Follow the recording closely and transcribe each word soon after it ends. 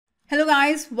Hello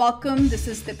guys, welcome. This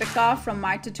is Deepika from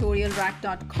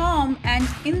MyTutorialRack.com, and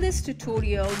in this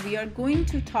tutorial we are going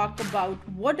to talk about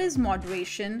what is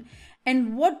moderation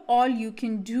and what all you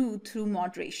can do through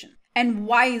moderation and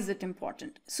why is it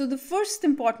important. So the first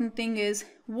important thing is,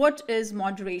 what is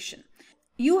moderation?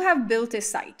 You have built a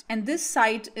site and this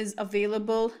site is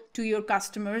available to your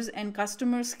customers, and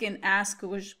customers can ask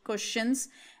questions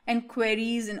and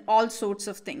queries and all sorts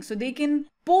of things. So they can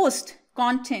post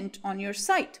content on your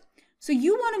site. So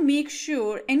you want to make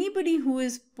sure anybody who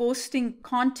is posting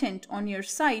content on your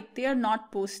site, they are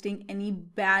not posting any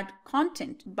bad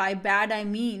content. By bad, I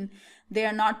mean they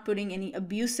are not putting any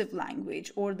abusive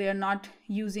language, or they are not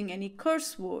using any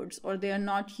curse words, or they are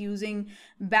not using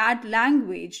bad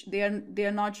language. They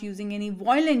are not using any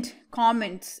violent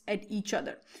comments at each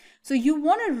other. So you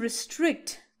want to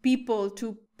restrict people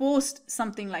to post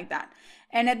something like that.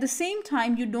 And at the same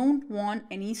time, you don't want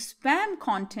any spam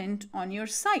content on your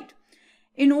site.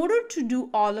 In order to do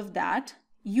all of that,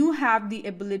 you have the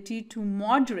ability to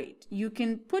moderate. You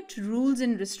can put rules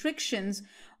and restrictions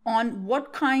on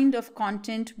what kind of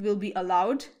content will be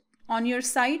allowed on your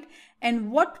site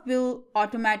and what will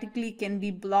automatically can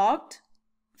be blocked,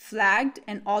 flagged,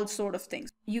 and all sort of things.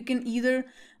 You can either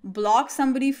block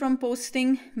somebody from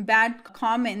posting bad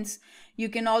comments. You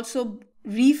can also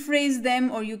rephrase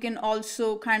them, or you can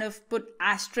also kind of put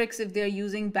asterisks if they're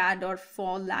using bad or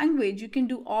foul language. You can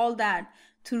do all that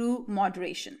through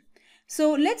moderation.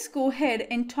 So let's go ahead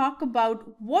and talk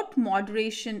about what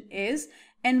moderation is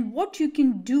and what you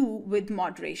can do with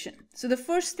moderation. So the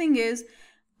first thing is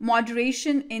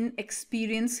moderation in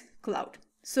Experience Cloud.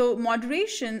 So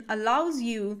moderation allows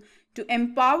you to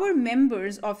empower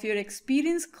members of your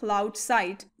Experience Cloud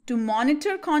site to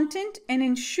monitor content and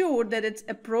ensure that it's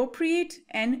appropriate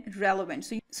and relevant.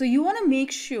 So you want to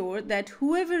make sure that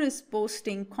whoever is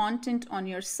posting content on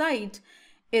your site,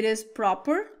 it is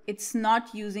proper, it's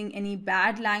not using any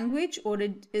bad language, or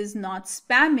it is not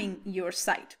spamming your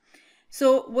site.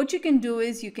 So what you can do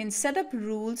is you can set up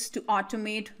rules to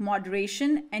automate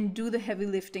moderation and do the heavy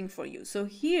lifting for you. So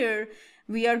here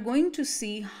we are going to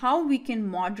see how we can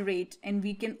moderate, and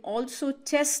we can also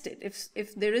test it.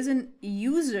 If there is a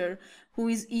user who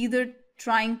is either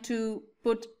trying to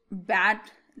put bad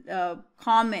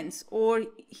comments, or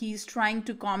he's trying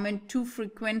to comment too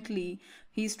frequently,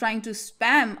 he's trying to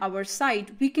spam our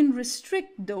site, we can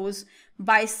restrict those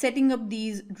by setting up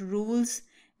these rules,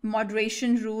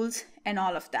 moderation rules, and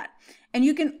all of that. And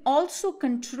you can also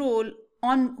control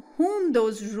on whom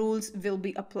those rules will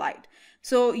be applied.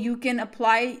 So you can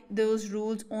apply those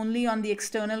rules only on the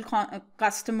external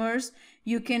customers.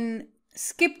 You can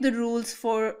skip the rules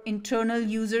for internal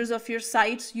users of your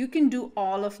sites. You can do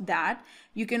all of that.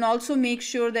 You can also make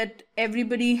sure that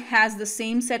everybody has the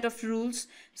same set of rules.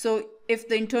 So if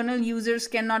the internal users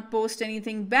cannot post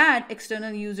anything bad,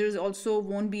 external users also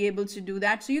won't be able to do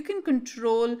that. So you can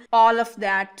control all of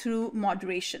that through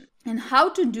moderation. And how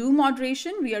to do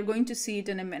moderation, we are going to see it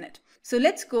in a minute. So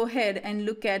let's go ahead and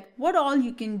look at what all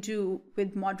you can do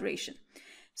with moderation.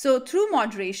 So through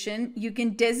moderation, you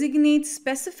can designate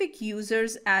specific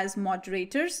users as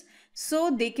moderators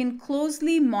so they can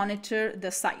closely monitor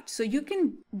the site. So you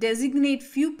can designate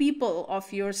few people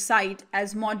of your site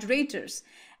as moderators,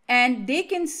 and they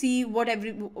can see what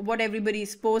everybody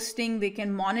is posting. They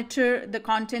can monitor the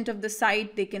content of the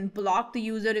site. They can block the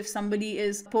user if somebody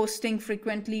is posting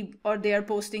frequently or they are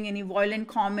posting any violent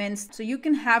comments. So you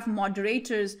can have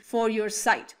moderators for your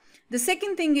site. The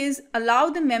second thing is allow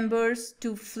the members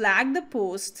to flag the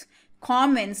posts,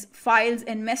 comments, files,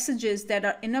 and messages that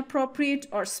are inappropriate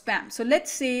or spam. So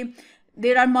let's say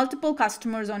there are multiple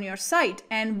customers on your site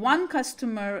and one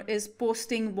customer is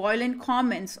posting violent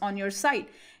comments on your site.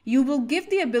 You will give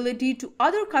the ability to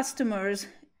other customers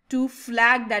to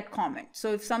flag that comment.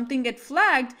 So if something gets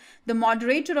flagged, the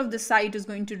moderator of the site is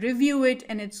going to review it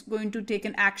and it's going to take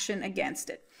an action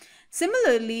against it.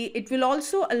 Similarly, it will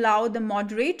also allow the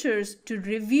moderators to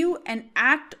review and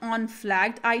act on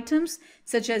flagged items,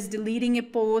 such as deleting a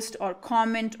post or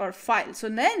comment or file. So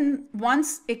then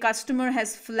once a customer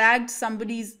has flagged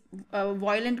somebody's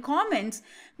violent comments,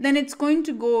 then it's going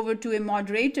to go over to a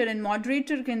moderator, and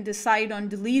moderator can decide on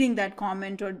deleting that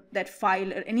comment or that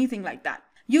file or anything like that.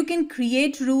 You can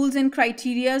create rules and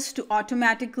criteria to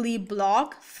automatically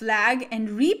block, flag, and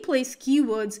replace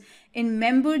keywords in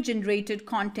member-generated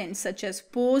content such as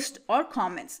posts or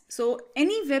comments. So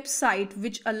any website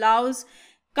which allows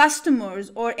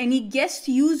customers or any guest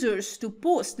users to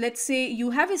post. Let's say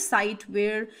you have a site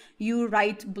where you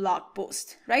write blog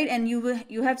posts, right? And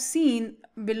you have seen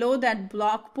below that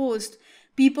blog post,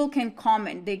 people can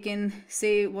comment. They can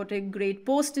say what a great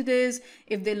post it is.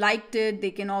 If they liked it, they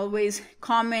can always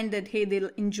comment that, hey, they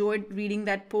enjoyed reading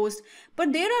that post.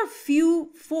 But there are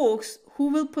few folks who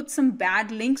will put some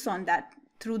bad links on that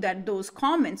through those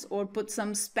comments, or put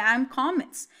some spam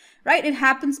comments, right? It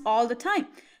happens all the time.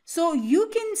 So you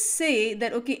can say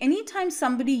that, okay, anytime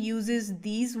somebody uses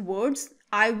these words,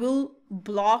 I will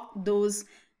block those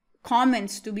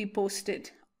comments to be posted.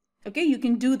 Okay, you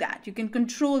can do that. You can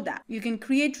control that. You can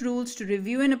create rules to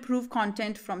review and approve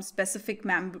content from specific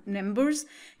members.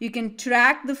 You can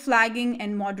track the flagging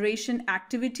and moderation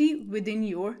activity within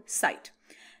your site.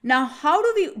 Now, how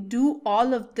do we do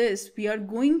all of this? We are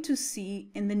going to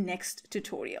see in the next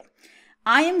tutorial.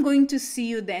 I am going to see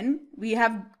you then. We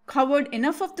have covered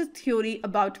enough of the theory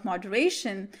about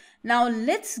moderation. Now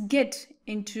let's get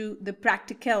into the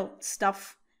practical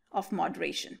stuff of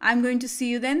moderation. I'm going to see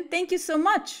you then. Thank you so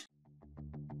much.